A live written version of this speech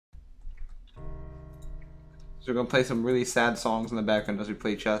So we're gonna play some really sad songs in the background as we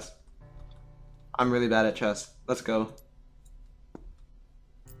play chess. I'm really bad at chess. Let's go.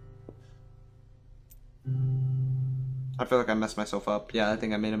 I feel like I messed myself up. Yeah, I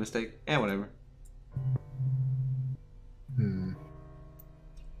think I made a mistake. Yeah, whatever.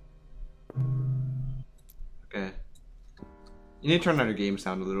 Okay. You need to turn down your game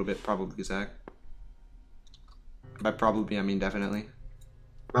sound a little bit, probably, Zach. By probably, I mean definitely.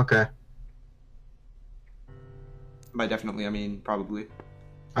 Okay. By definitely, I mean probably.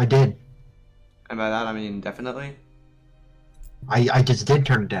 I did. And by that, I mean definitely. I just did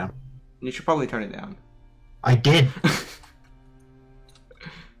turn it down. You should probably turn it down. I did.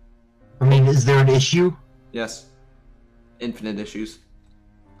 I mean, is there an issue? Yes. Infinite issues.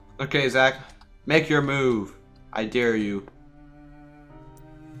 Okay, Zach. Make your move. I dare you.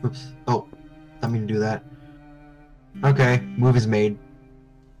 Oops. Oh, I mean to do that. Okay, move is made.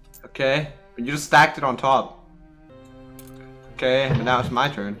 Okay. But you just stacked it on top. Okay, but now it's my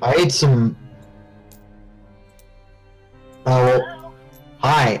turn. I ate some... Oh,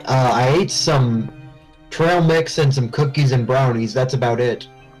 hi. I ate some trail mix and some cookies and brownies. That's about it.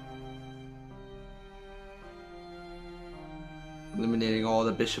 Eliminating all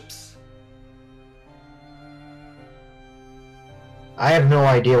the bishops. I have no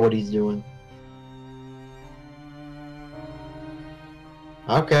idea what he's doing.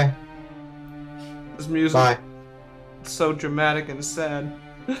 Okay. This music Bye. is so dramatic and sad.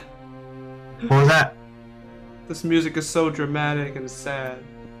 What was that? This music is so dramatic and sad.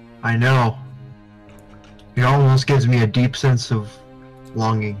 I know. It almost gives me a deep sense of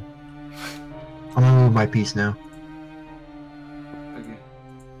longing. I'm gonna move my piece now. Okay.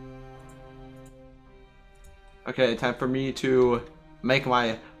 Okay, time for me to make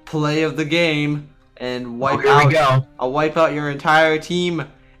my play of the game and wipe Here we out. go. I'll wipe out your entire team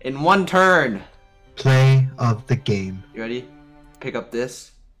in one turn. Play of the game. You ready? Pick up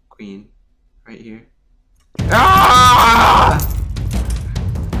this queen right here. Ah!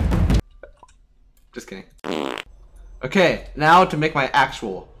 Just kidding. Okay, now to make my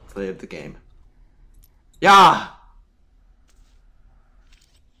actual play of the game. Yeah.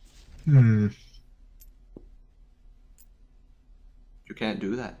 Hmm. You can't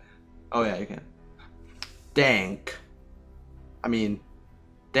do that. Oh yeah, you can. Dank. I mean,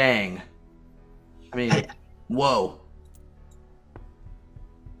 dang. I mean, whoa.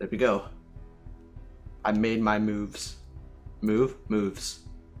 There we go. I made my moves. Moves.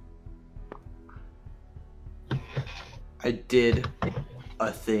 I did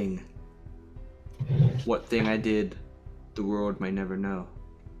a thing. What thing I did, the world may never know.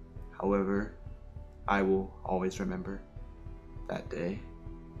 However, I will always remember that day.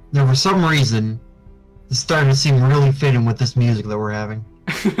 Now, for some reason, it's starting to seem really fitting with this music that we're having.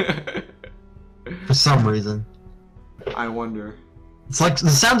 For some reason. I wonder. It's like, it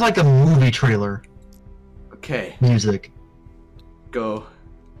sounds like a movie trailer. Okay. Music. Go,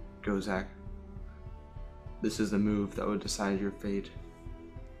 Zach. This is the move that will decide your fate.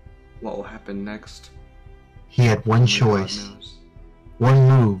 What will happen next? He had one Only God choice. knows. One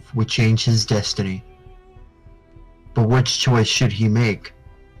move would change his destiny. But which choice should he make?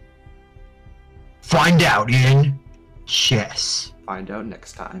 Find out in Chess Find out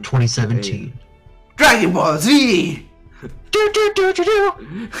next time. 2017. Hey. Dragon Ball Z!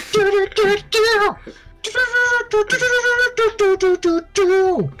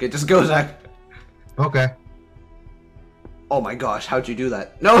 Okay, just go, Zach. Okay. Oh my gosh, how'd you do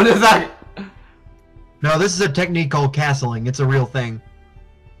that? No, Zach! No, this is a technique called castling. It's a real thing.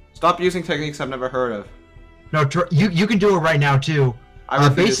 Stop using techniques I've never heard of. No, you can do it right now too. I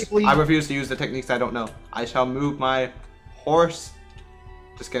refuse to use the techniques I don't know. I shall move my horse.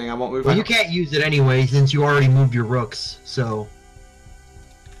 Just kidding, I won't move Well, my you can't use it anyway since you already moved your rooks. So.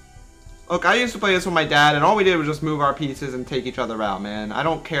 Look, I used to play this with my dad, and all we did was just move our pieces and take each other out, man. I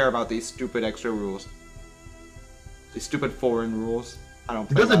don't care about these stupid extra rules. These stupid foreign rules. I don't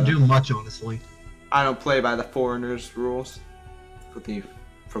It play doesn't by do them. much, honestly. I don't play by the foreigners' rules. For the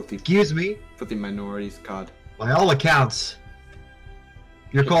Excuse me? minorities, God. By all accounts,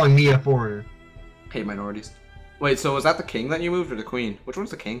 you're calling me a foreigner. Hate minorities. Wait, so was that the king that you moved, or the queen? Which one's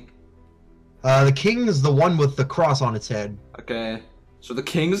the king? The king is the one with the cross on its head. Okay. So the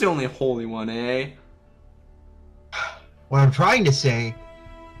king's the only holy one, eh? What I'm trying to say,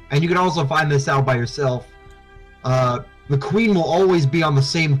 and you can also find this out by yourself, the queen will always be on the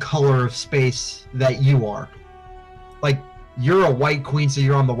same color of space that you are. Like, you're a white queen, so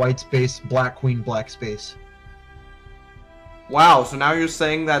you're on the white space, black queen, black space. Wow, so now you're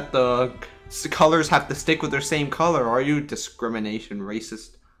saying that the colors have to stick with their same color. Are you discrimination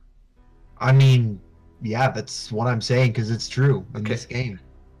racist? I mean, Yeah, that's what I'm saying because it's true in Okay. this game.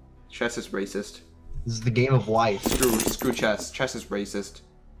 Chess is racist. This is the game of life. Screw chess. Chess is racist.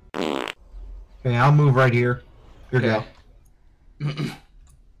 Okay, I'll move right here. Here you Okay.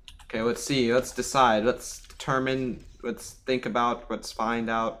 Okay, let's see. Let's decide. Let's determine. Let's think about. Let's find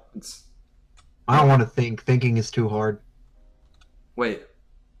out. Let's... I don't want to think. Thinking is too hard. Wait.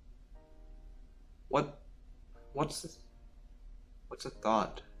 What? What's this? What's a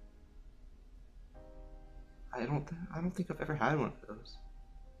thought? I don't think I've ever had one of those.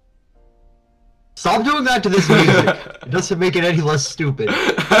 Stop doing that to this music. It doesn't make it any less stupid.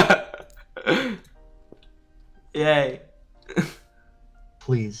 Yay.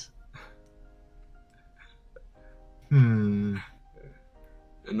 Please. Hmm.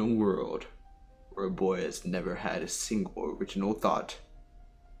 In a world where a boy has never had a single original thought.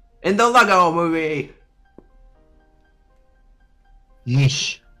 In the Lego movie!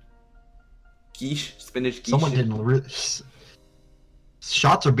 Yeesh. Quiche? Spinach quiche? Someone didn't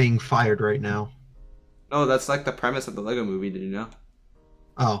shots are being fired right now. No, that's like the premise of the Lego movie, did you know?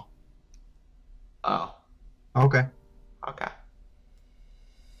 Oh. Oh. Okay. Okay.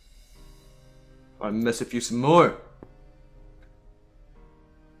 I'll mess with you some more.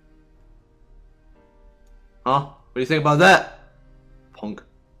 Huh? What do you think about that? Punk.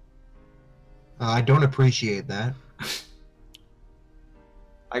 I don't appreciate that.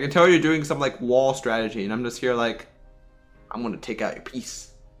 I can tell you're doing some like wall strategy, and I'm just here like, I'm gonna take out your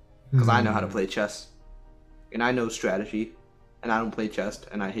piece. Because I know how to play chess. And I know strategy. And I don't play chess,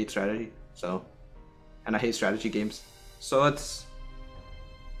 and I hate strategy. So, and I hate strategy games. So let's...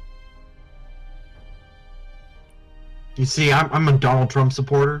 You see, I'm a Donald Trump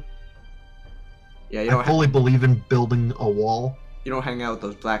supporter. Yeah, I fully believe in building a wall. you don't hang out with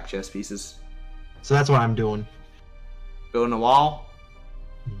those black chess pieces. So that's what I'm doing. Building a wall?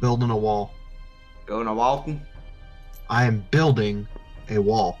 Building a wall. Building a wall? I am building a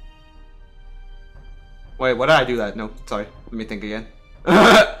wall. Wait, what did I do that? No, sorry. Let me think again.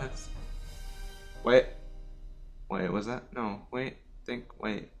 Wait. Wait, was that? No, wait. Think,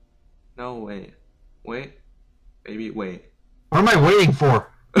 wait. No, wait. Wait. Maybe, wait. What am I waiting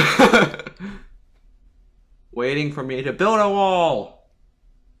for? Waiting for me to build a wall!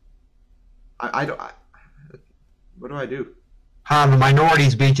 I don't... what do I do? The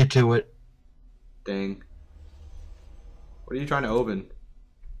minorities beat you to it. Dang. What are you trying to open?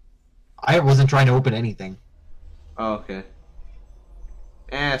 I wasn't trying to open anything. Oh, okay.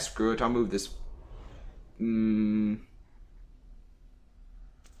 Screw it. I'll move this.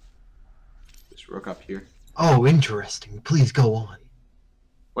 This rook up here. Oh, interesting. Please go on.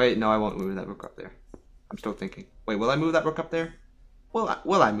 Wait, no, I won't move that rook up there. I'm still thinking. Wait, will I move that rook up there? Will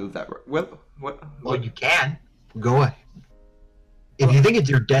I move that rook? Well, you can. Go ahead. If you think it's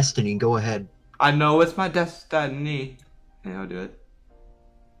your destiny, go ahead. I know it's my destiny. Yeah, I'll do it.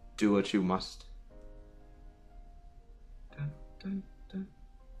 Do what you must. Dun, dun, dun,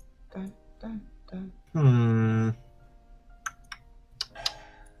 dun, dun, dun.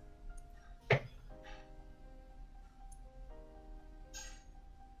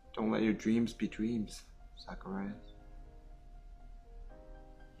 Don't let your dreams be dreams, Zacharias.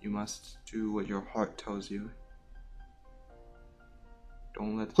 You must do what your heart tells you.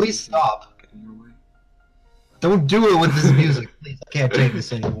 Don't let... Please stop. Get in your way. Don't do it with this music, please. I can't take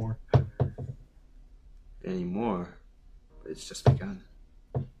this anymore. Anymore? But it's just begun.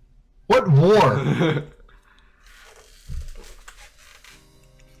 What war?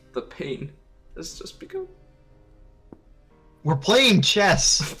 The pain has just begun. We're playing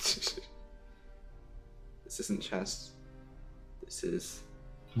chess. This isn't chess. This is...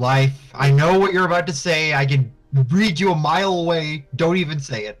 Life. I know what you're about to say. I can read you a mile away. Don't even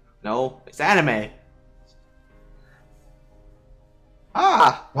say it. No, it's anime.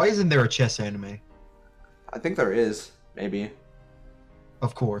 Ah! Why isn't there a chess anime? I think there is, maybe.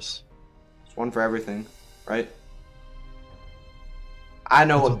 Of course. It's one for everything, right? I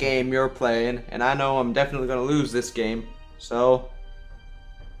know what game you're playing, and I know I'm definitely gonna lose this game, so...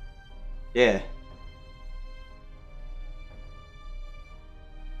 yeah.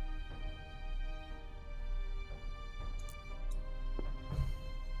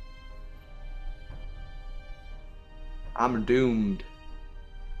 I'm doomed.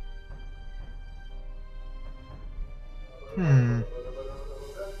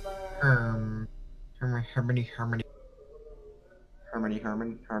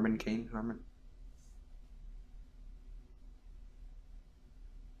 Herman Kane.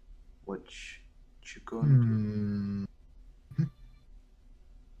 What you gonna do?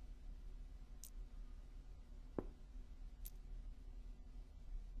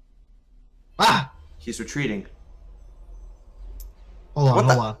 Ah! He's retreating. Hold on,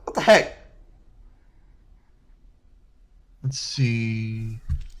 hold on. What the heck? Let's see.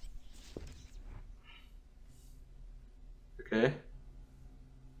 Okay.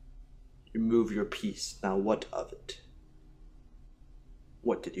 You move your piece. Now what of it?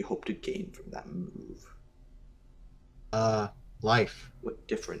 What did you hope to gain from that move? Life. What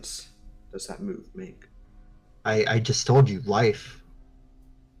difference does that move make? I just told you, life.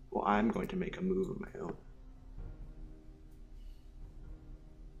 Well, I'm going to make a move of my own.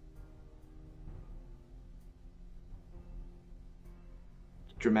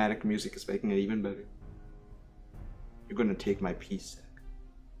 Dramatic music is making it even better. You're going to take my piece, Zach.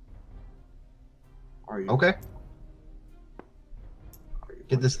 Are you? Okay. Are you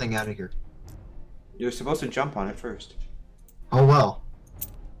Get this thing out of here. You're supposed to jump on it first. Oh well.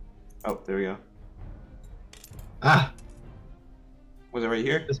 Oh, there we go. Ah. Was it right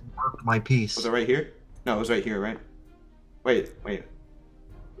here? Just marked my piece. Was it right here? No, it was right here, right? Wait.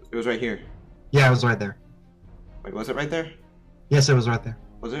 It was right here. Yeah, it was right there. Wait, was it right there? Yes, it was right there.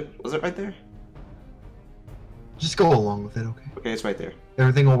 Was it right there? Just go along with it, okay? Okay, it's right there.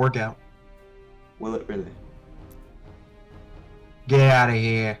 Everything will work out. Will it really? Get out of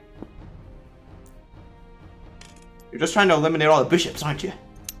here. You're just trying to eliminate all the bishops, aren't you?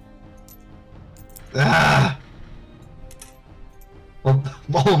 Ah! Well,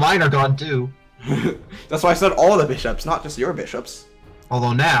 all mine are gone too. That's why I said all the bishops, not just your bishops.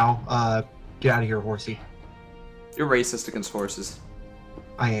 Although now, get out of here, horsey. You're racist against horses.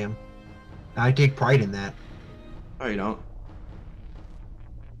 I am. I take pride in that. No, you don't.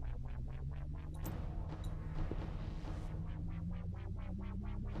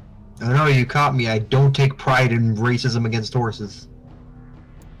 I know you caught me. I don't take pride in racism against horses.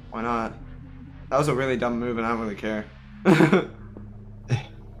 Why not? That was a really dumb move and I don't really care.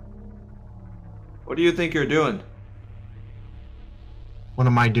 What do you think you're doing? What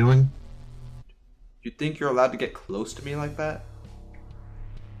am I doing? You think you're allowed to get close to me like that?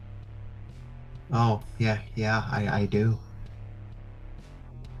 Oh, yeah, I do.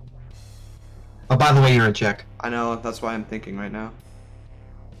 Oh, by the way, you're in check. I know, that's why I'm thinking right now.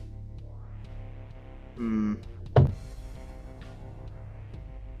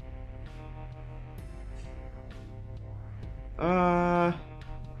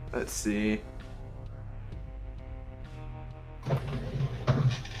 Let's see.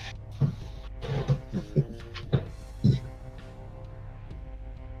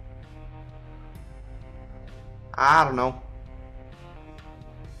 I don't know.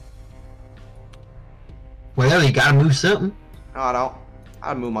 Well, you gotta move something. No, I don't.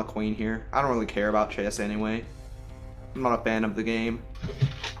 I'd move my queen here. I don't really care about chess anyway. I'm not a fan of the game.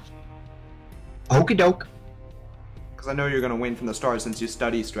 Okie doke. Because I know you're going to win from the start since you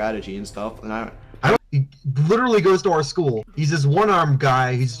study strategy and stuff. And he literally goes to our school. He's this one-armed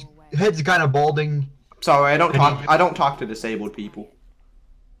guy. His head's kind of balding. Sorry, I don't talk to disabled people.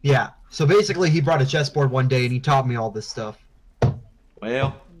 Yeah. So basically, he brought a chessboard one day and he taught me all this stuff.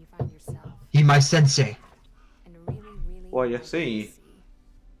 Well, He my sensei. Well, you see,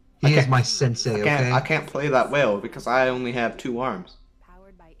 He is my sensei. Okay. I can't play that well because I only have 2 arms.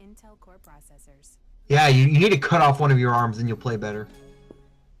 Powered by Intel Core processors. Yeah, you need to cut off one of your arms and you'll play better.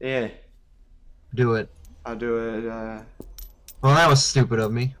 Yeah, Do it. I'll do it. Well, that was stupid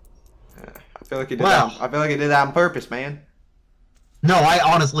of me. I feel like you did that. I feel like you did that on purpose, man. No,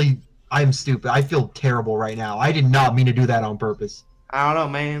 I'm stupid. I feel terrible right now. I did not mean to do that on purpose. I don't know,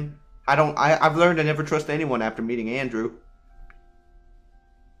 man. I've learned to never trust anyone after meeting Andrew.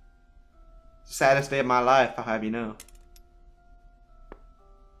 It's the saddest day of my life, I'll have you know.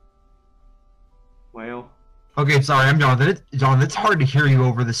 Well. Okay, sorry, I'm Jonathan. Jonathan, it's hard to hear you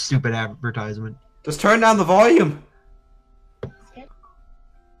over this stupid advertisement. Just turn down the volume.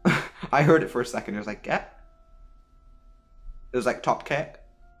 I heard it for a second. It was like, cat. It was like top cat.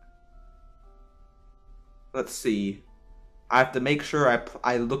 Let's see. I have to make sure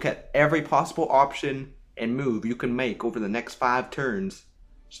I look at every possible option and move you can make over the next 5 turns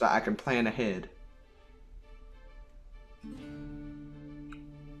so that I can plan ahead.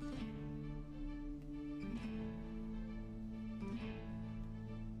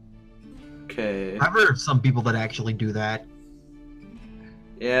 Okay. I've heard of some people that actually do that.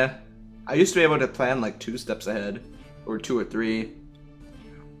 Yeah. I used to be able to plan like 2 steps ahead. Or 2 or 3.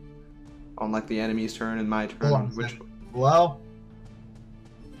 On like the enemy's turn and my turn. Hello?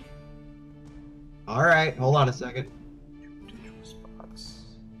 Alright, hold on a second.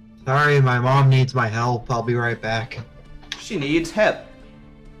 Sorry, my mom needs my help. I'll be right back. She needs help.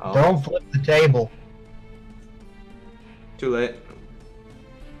 Oh. Don't flip the table. Too late.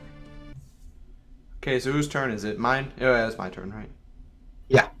 Okay, so whose turn is it? Mine? Oh, yeah, it's my turn, right?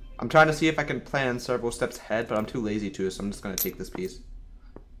 Yeah. I'm trying to see if I can plan several steps ahead, but I'm too lazy to, so I'm just gonna take this piece.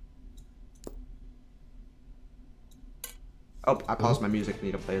 Oh, I paused my music. I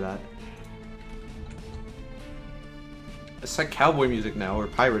need to play that. It's like cowboy music now, or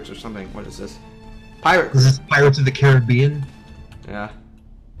pirates or something. What is this? Pirate. Is this Pirates of the Caribbean? Yeah.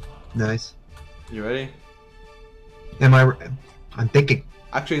 Nice. You ready? I'm thinking.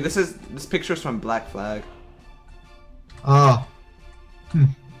 Actually, this picture's from Black Flag. Oh.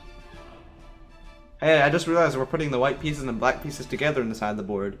 Hey, I just realized we're putting the white pieces and the black pieces together inside the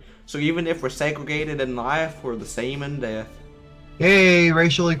board. So even if we're segregated in life, we're the same in death. Yay,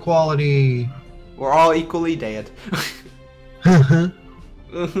 racial equality. We're all equally dead.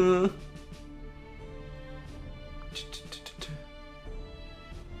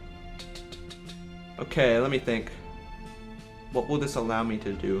 Okay, let me think. What will this allow me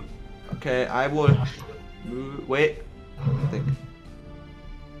to do? Okay, I will move. Wait. I think.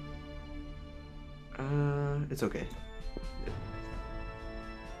 It's okay.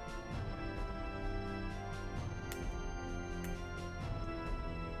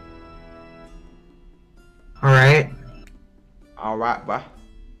 Alright. Alright, boy.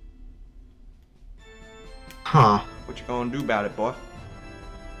 Huh. What you gonna do about it, boy?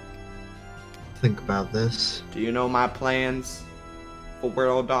 Think about this. Do you know my plans for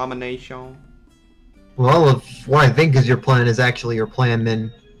world domination? Well, if what I think is your plan is actually your plan,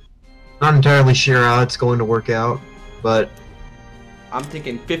 then not entirely sure how it's going to work out, but I'm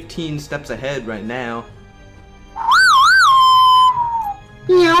thinking 15 steps ahead right now.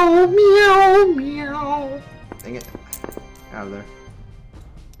 meow meow meow. Dang it. Out of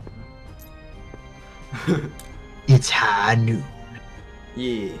there. It's high noon.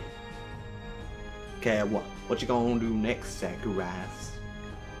 Yeah. Okay, what you gonna do next, Zacharias?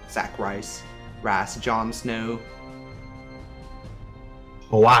 Zacharias? Rice Jon Snow?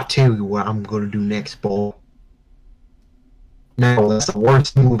 Oh, I tell you what I'm gonna do next, boy. No, that's the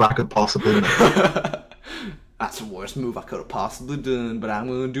worst move I could possibly make. That's the worst move I could have possibly done, but I'm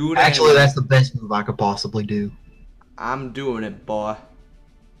gonna do it Actually, anyway. that's the best move I could possibly do. I'm doing it, boy.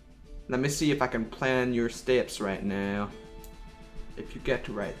 Let me see if I can plan your steps right now. If you get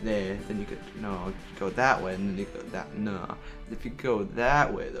to right there, then you could, no, if you go that way, and then you go that, no. If you go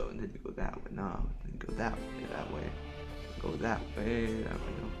that way, though, and then you go that way, no. Then you go that way, Go that way,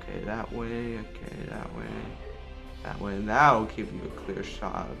 okay, that way, that way, that'll give you a clear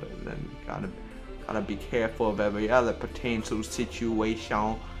shot, but then you gotta be careful of every other potential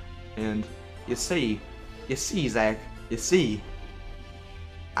situation. And you see, Zach,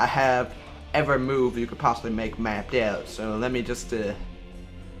 I have every move you could possibly make mapped out, so let me just that.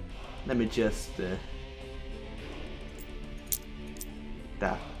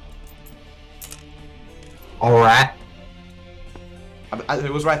 Alright.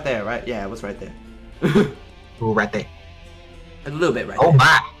 It was right there, right? Yeah, it was right there. Ooh, right there. A little bit right Oh there.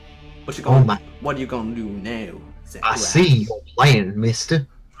 my. What are you gonna do now, Zach? I see your plan, mister.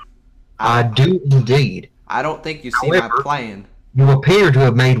 I do indeed. I don't think you see However, my plan. You appear to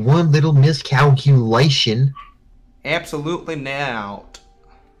have made one little miscalculation. Absolutely not.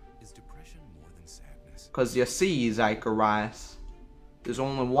 Is depression more than sadness? Cause you see, Zacharias, there's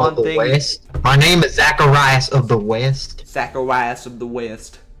only one Of the thing. West. My name is Zacharias of the West. Zacharias of the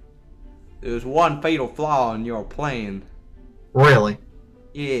West. There's one fatal flaw in your plan. Really?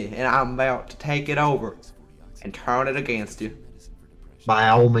 Yeah, and I'm about to take it over and turn it against you. By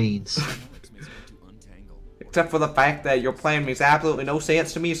all means. Except for the fact that your plan makes absolutely no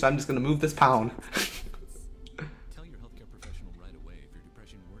sense to me, so I'm just gonna move this pawn. Tell your healthcare professional right away if your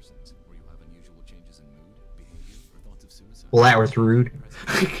depression worsens, or you have unusual changes in mood, behavior, or thoughts of suicide. Well, that was rude.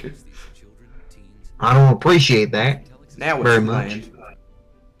 Children, teens, I don't appreciate that. Now what's Very your much. plan? do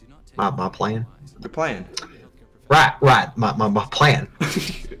not take My plan. Your plan. Right. My plan.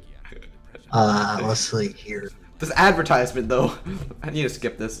 Let's see here. This advertisement, though. I need to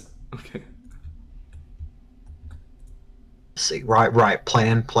skip this. Okay. Let's see. Right.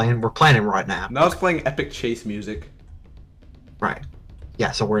 Plan. We're planning right now. Now it's playing epic chase music. Right.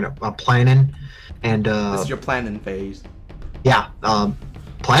 Yeah. So we're planning, and This is your planning phase. yeah.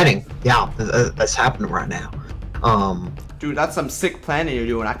 Planning. Yeah. That's happening right now. Dude, that's some sick planning you're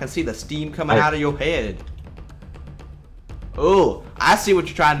doing. I can see the steam coming out of your head. Oh, I see what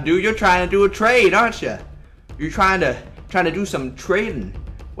you're trying to do. You're trying to do a trade, aren't you? You're trying to do some trading.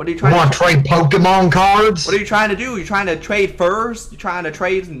 What are you trying You want to to trade Pokemon cards? What are you trying to do? You trying to trade furs? You trying to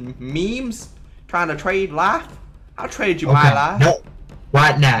trade memes? Trying to trade life? I'll trade you my life. No.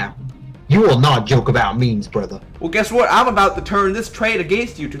 Right now, You will not joke about means, brother. Well, guess what? I'm about to turn this trade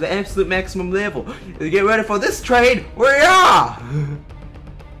against you to the absolute maximum level. Get ready for this trade. We are.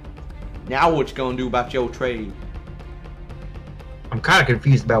 Now what you gonna do about your trade? I'm kind of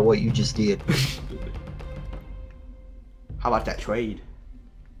confused about what you just did. How about that trade?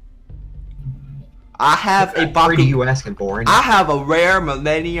 I have a What are Baku. you asking for? I have a rare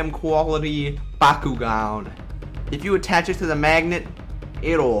Millennium quality Bakugan. If you attach it to the magnet,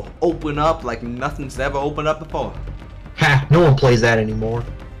 it'll open up like nothing's ever opened up before. Ha! No one plays that anymore.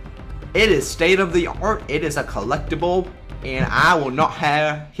 It is state of the art. It is a collectible, and I will not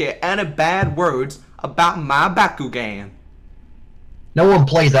hear any bad words about my Bakugan. No one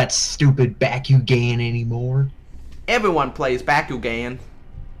plays that stupid Bakugan anymore. Everyone plays Bakugan.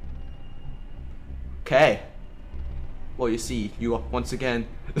 Okay. Well, you see, you are once again.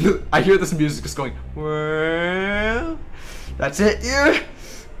 I hear this music is going. Well, that's it, you.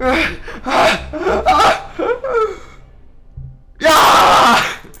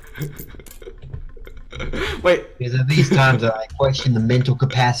 Yeah! Wait. Because at these times I question the mental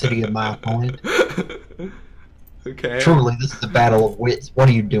capacity of my opponent. Okay. Truly, this is a battle of wits. What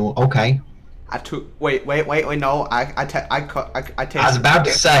are you doing? Okay. I took. Wait. No. I test. I was about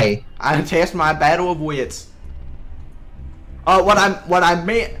to say. I test my battle of wits. What I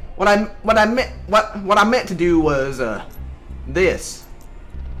meant to do was this.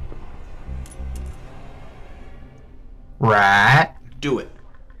 Right. Do it.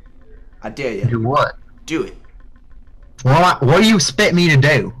 I dare you. Do what? Do it. What do you expect me to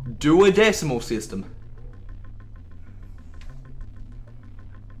do? Do a decimal system.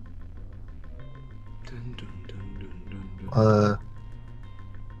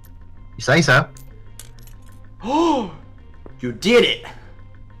 You say so? Oh, you did it!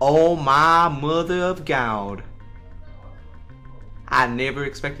 Oh my mother of God! I never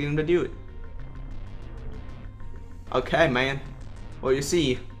expected him to do it. Okay, man. Well, you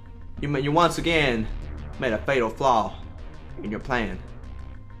see, you once again made a fatal flaw in your plan.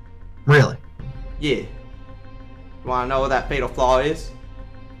 Really? Yeah. You wanna know what that fatal flaw is?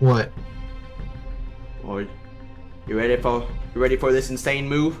 What? Or you ready for this insane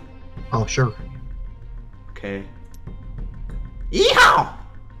move? Oh, sure. Okay. Yeehaw!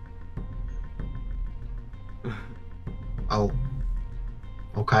 Oh.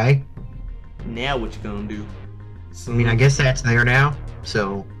 Okay. Now what you gonna do? I mean, I guess that's there now.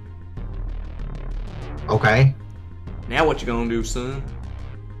 So. Okay. Now what you gonna do, son?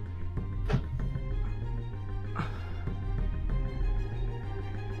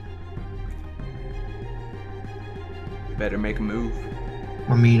 You better make a move.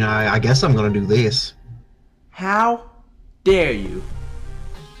 I mean, I guess I'm gonna do this. How dare you?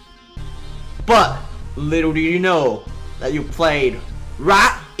 But little do you know that you played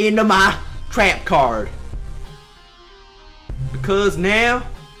right into my trap card. Because now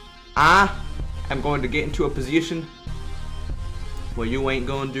I am going to get into a position where you ain't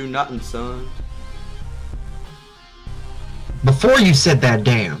gonna do nothing, son. Before you set that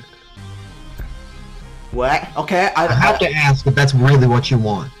down, What? Okay, I have to ask if that's really what you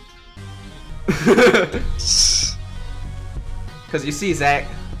want. Because you see, Zach,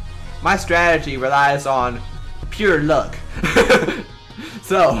 my strategy relies on pure luck.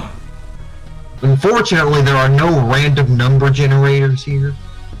 So, Unfortunately, there are no random number generators here.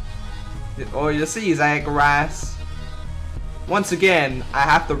 or you see, Zacharias, once again, I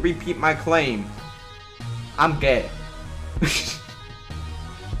have to repeat my claim. I'm gay.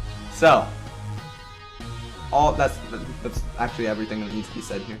 So, that's actually everything that needs to be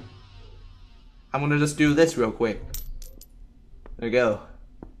said here. I'm gonna just do this real quick. There we go.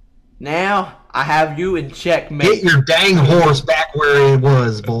 Now I have you in checkmate. Get your dang horse back where it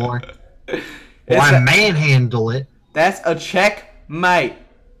was, boy. Why manhandle it? That's a checkmate.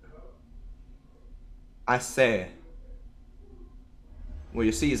 I said. Well,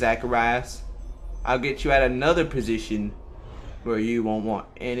 you see, Zacharias, I'll get you at another position where you won't want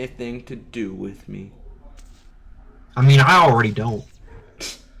anything to do with me. I mean, I already don't.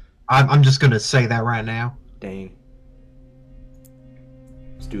 I'm just gonna say that right now. Dang.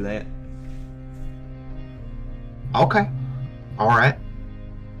 Let's do that. Okay. Alright.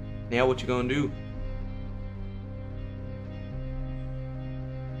 Now what you gonna do?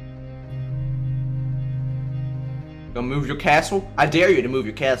 Gonna move your castle? I dare you to move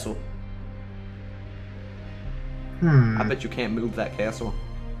your castle. I bet you can't move that castle.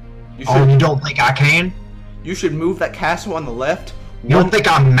 You should, Oh, you don't think I can? you should move that castle on the left. You don't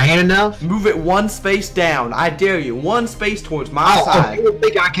think I'm man enough? Move it one space down. I dare you. One space towards my Oh, side. you don't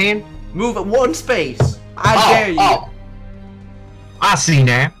think I can? Move it one space. I dare you. I see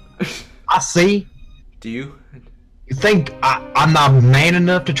now. I see. Do you? You think I'm not man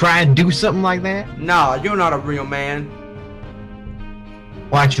enough to try and do something like that? No, you're not a real man.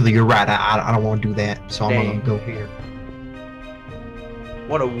 Well, actually, you're right. I don't want to do that, so I'm Dang. gonna go here.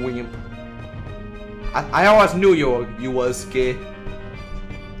 What a wimp. I always knew you was scared.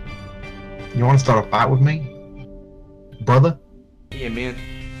 You want to start a fight with me, brother? Yeah, man.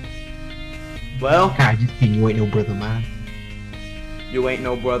 Well, God, you think you ain't no brother of mine? you ain't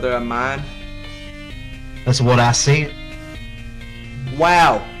no brother of mine. That's what I said.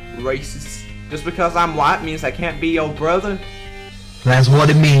 Wow, racist. Just because I'm white means I can't be your brother? That's what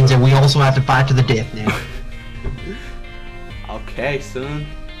it means, and we also have to fight to the death now. Okay, son.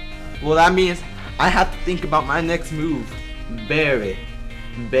 Well, that means I have to think about my next move very,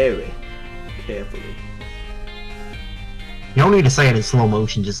 very carefully. You don't need to say it in slow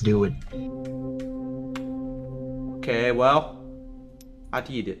motion, just do it. Okay, well, I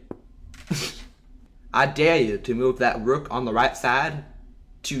did it. I dare you to move that rook on the right side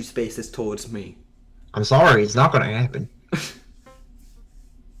 2 spaces towards me. I'm sorry, it's not gonna happen.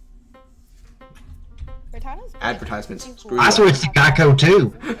 Advertisements. Screw I you. switched to Geico too.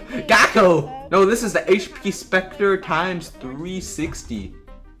 Geico! No, this is the HP Spectre times 360.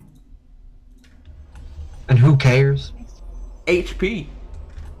 And who cares? HP.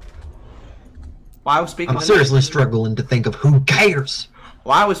 Why I was speaking I'm seriously struggling to think of who cares.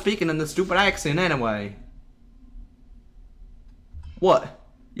 Why I was speaking in the stupid accent anyway? What?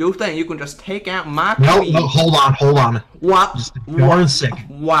 You think you can just take out my queen? No, hold on. What? Just 1 second.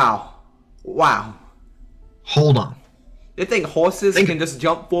 Wow. Wow. Hold on. You think horses can just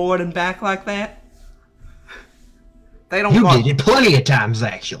jump forward and back like that? They don't You got, did it plenty of times,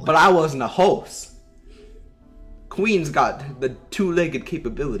 actually. But I wasn't a horse. Queen's got the 2-legged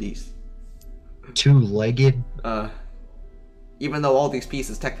capabilities. 2-legged? Even though all these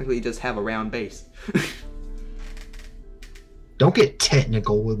pieces technically just have a round base. Don't get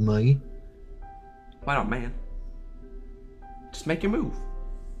technical with me. Why not, man? Just make your move.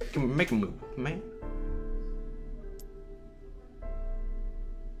 Make a move, man.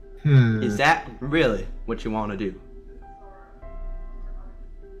 Is that really what you want to do?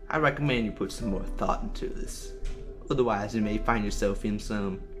 I recommend you put some more thought into this. Otherwise, you may find yourself in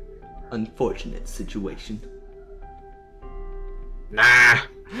some unfortunate situation. Nah.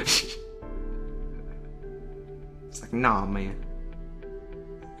 It's like, nah, man.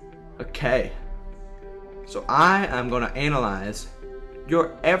 Okay. So I am gonna analyze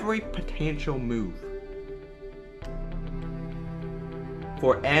your every potential move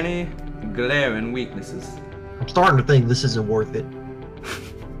for any glaring weaknesses. I'm starting to think this isn't worth it.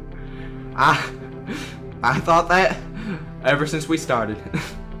 I thought that ever since we started.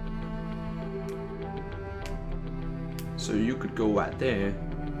 So you could go right there.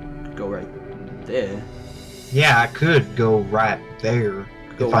 You could go right there. Yeah, I could go right there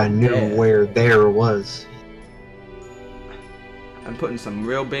Go if I right knew there. where there was. I'm putting some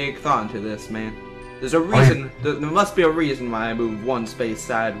real big thought into this, man. There's a reason. There must be a reason why I moved 1 space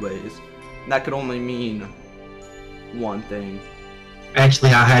sideways. And that could only mean one thing.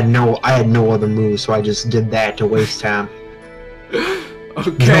 Actually, I had no other moves, so I just did that to waste time.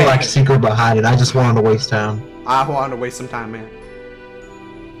 Okay. There's no like secret behind it. I just wanted to waste time. I wanted to waste some time, man.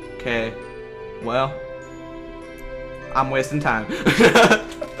 Okay. Well, I'm wasting time.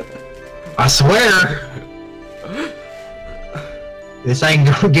 I swear. This ain't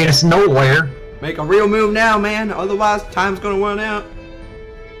gonna get us nowhere. Make a real move now, man. Otherwise, time's gonna run out.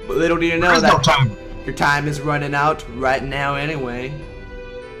 But little do you know There's no that time. your time is running out right now anyway.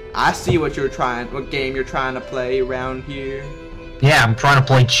 I see what game you're trying to play around here. Yeah, I'm trying to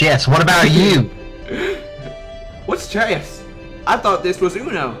play chess. What about you? What's chess? I thought this was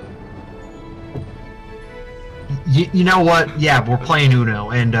Uno. You know what? Yeah, we're playing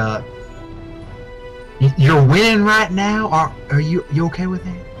Uno, and you're winning right now. Are you okay with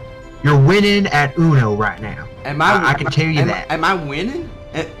that? You're winning at Uno right now. I can tell you that. Am I winning?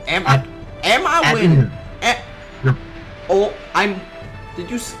 Am I winning?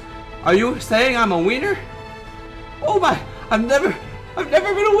 Are you saying I'm a winner? Oh my! I've never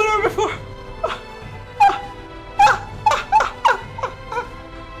been a winner before.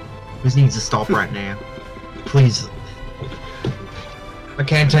 This needs to stop right now. Please. I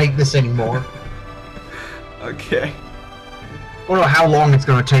can't take this anymore. Okay. I don't know how long it's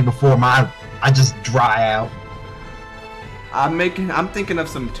gonna take before I just dry out. I'm thinking of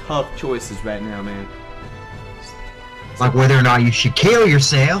some tough choices right now, man. Like whether or not you should kill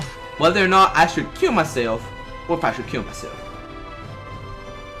yourself. Whether or not I should kill myself, or if I should kill myself.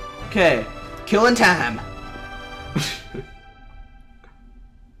 Okay, killing time.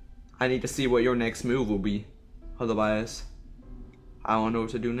 I need to see what your next move will be. Otherwise, I don't know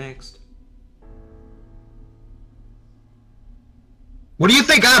what to do next. What do you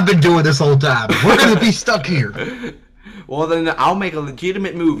think I've been doing this whole time? We're gonna be stuck here. Well, then I'll make a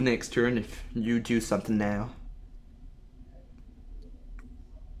legitimate move next turn if you do something now.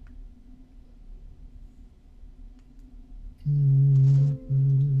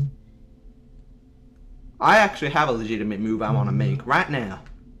 I actually have a legitimate move I want to make right now.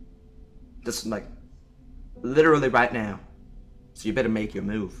 Just like, literally right now. So you better make your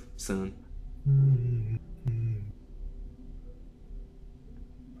move, son.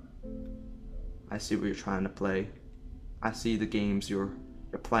 I see what you're trying to play. I see the games you're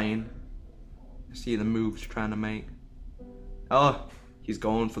playing. I see the moves you're trying to make. Oh, he's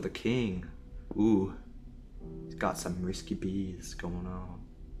going for the king. Ooh, he's got some risky bees going on.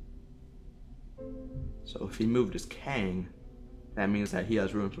 So if he moved his king, that means that he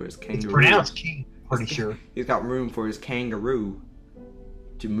has room for his kangaroo. It's pronounced king, pretty sure. He's got room for his kangaroo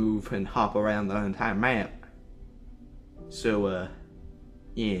to move and hop around the entire map. So,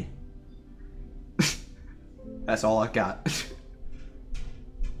 yeah. That's all I got.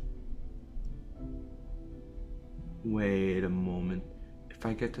 Wait a moment. If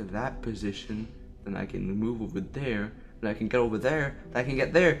I get to that position, then I can move over there, and I can get over there, and I can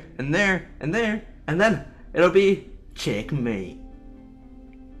get there, and there, and there, and then it'll be checkmate.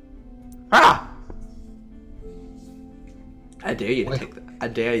 Ah! I dare you to take that. I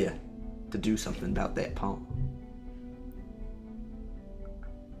dare you to do something about that pawn.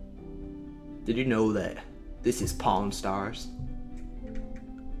 Did you know that this is Pawn Stars?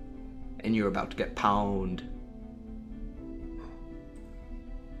 And you're about to get pawned.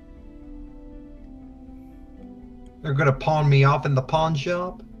 They're gonna pawn me off in the pawn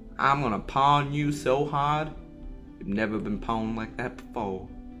shop? I'm gonna pawn you so hard, you've never been pawned like that before.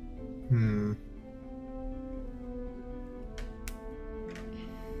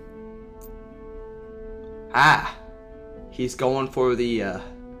 Ah, he's going for the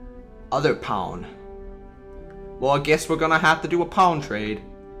other pawn. Well, I guess we're gonna have to do a pawn trade.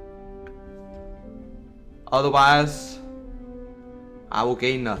 Otherwise, I will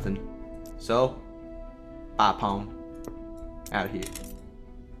gain nothing. So, bye pawn. Out of here.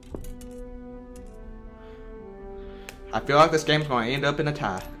 I feel like this game's gonna end up in a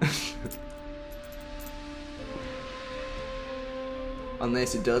tie.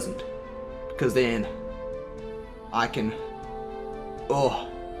 Unless it doesn't. Because then, I can... Oh,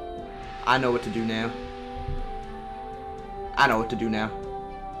 I know what to do now. I know what to do now.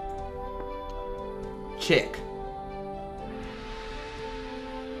 Check.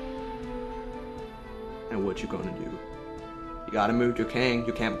 And what you gonna do? You gotta move your king.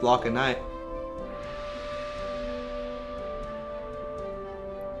 You can't block a knight.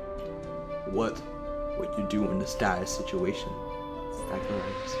 What would you do in this dire situation? Stack of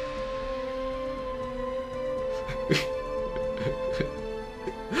legs.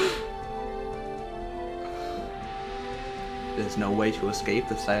 There's no way to escape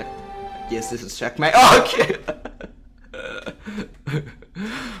the sack. Yes, this is checkmate. Oh, okay.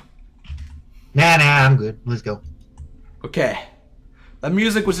 Nah, I'm good. Let's go. Okay. The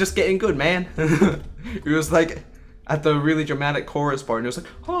music was just getting good, man. It was like at the really dramatic chorus part, and it was like,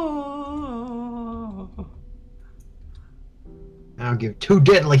 oh. I don't give two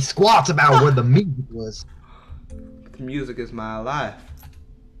deadly squats about where the music was. The music is my life.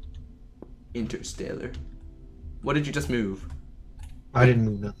 Interstellar. What did you just move? I didn't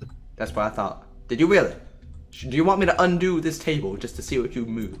move nothing. That's what I thought. Did you really? Do you want me to undo this table just to see what you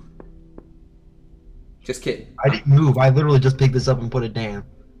move? Just kidding. I didn't move. I literally just picked this up and put it down.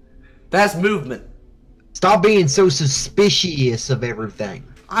 That's movement. Stop being so suspicious of everything.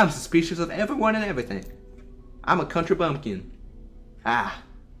 I'm suspicious of everyone and everything. I'm a country bumpkin. Ah.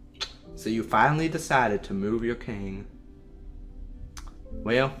 So you finally decided to move your king.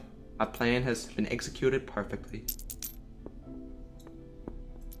 Well, my plan has been executed perfectly.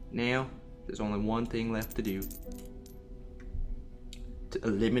 Now, there's only one thing left to do. To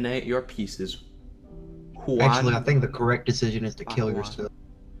eliminate your pieces. Actually, I think the correct decision is to kill yourself.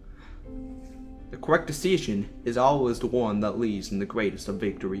 The correct decision is always the one that leads in the greatest of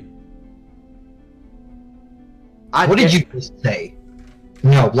victory. What did you just say?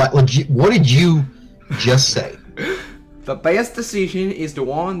 No, what did you just say? The best decision is the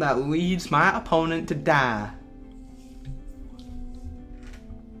one that leads my opponent to die.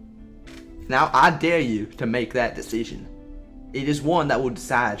 Now I dare you to make that decision. It is one that will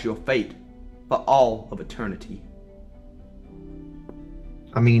decide your fate for all of eternity.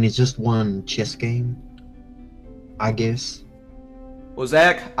 I mean, it's just one chess game, I guess. Well,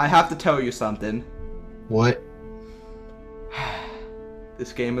 Zach, I have to tell you something. What?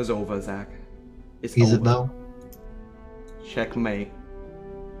 This game is over, Zach. It's Is over. it though? Checkmate.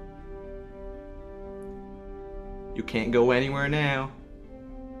 You can't go anywhere now.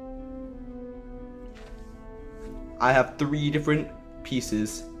 I have 3 different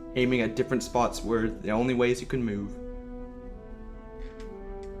pieces aiming at different spots where the only ways you can move.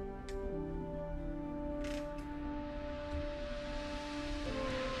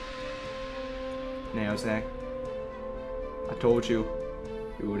 Now, Zach, I told you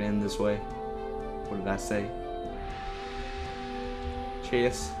it would end this way. What did I say?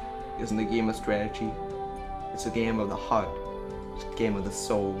 Chess isn't a game of strategy. It's a game of the heart. It's a game of the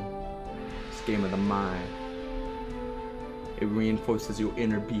soul. It's a game of the mind. It reinforces your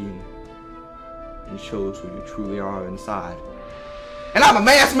inner being and shows who you truly are inside. And I'm a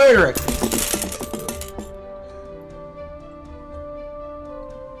mass murderer!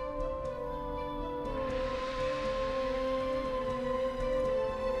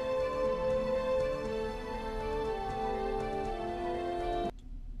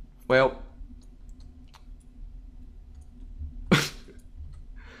 Well,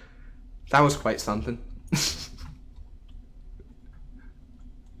 that was quite something.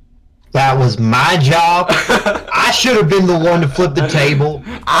 That was my job. I should have been the one to flip the table.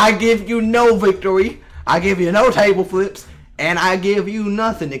 I give you no victory. I give you no table flips, and I give you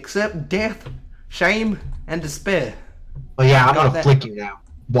nothing except death, shame, and despair. Oh yeah, I'm Got gonna that. flick you now.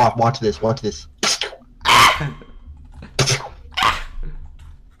 Watch this. Watch this.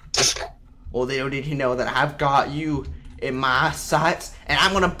 Well, little did you know that I've got you in my sights, and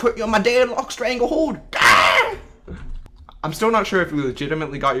I'm gonna put you on my deadlock stranglehold. I'm still not sure if you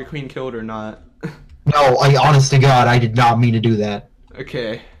legitimately got your queen killed or not. No, honest to God, I did not mean to do that.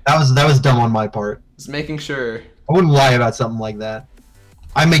 Okay, That was dumb on my part. just making sure. I wouldn't lie about something like that.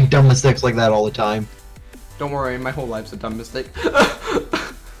 I make dumb mistakes like that all the time. Don't worry, my whole life's a dumb mistake.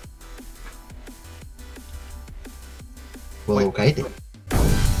 Well, Wait. okay then.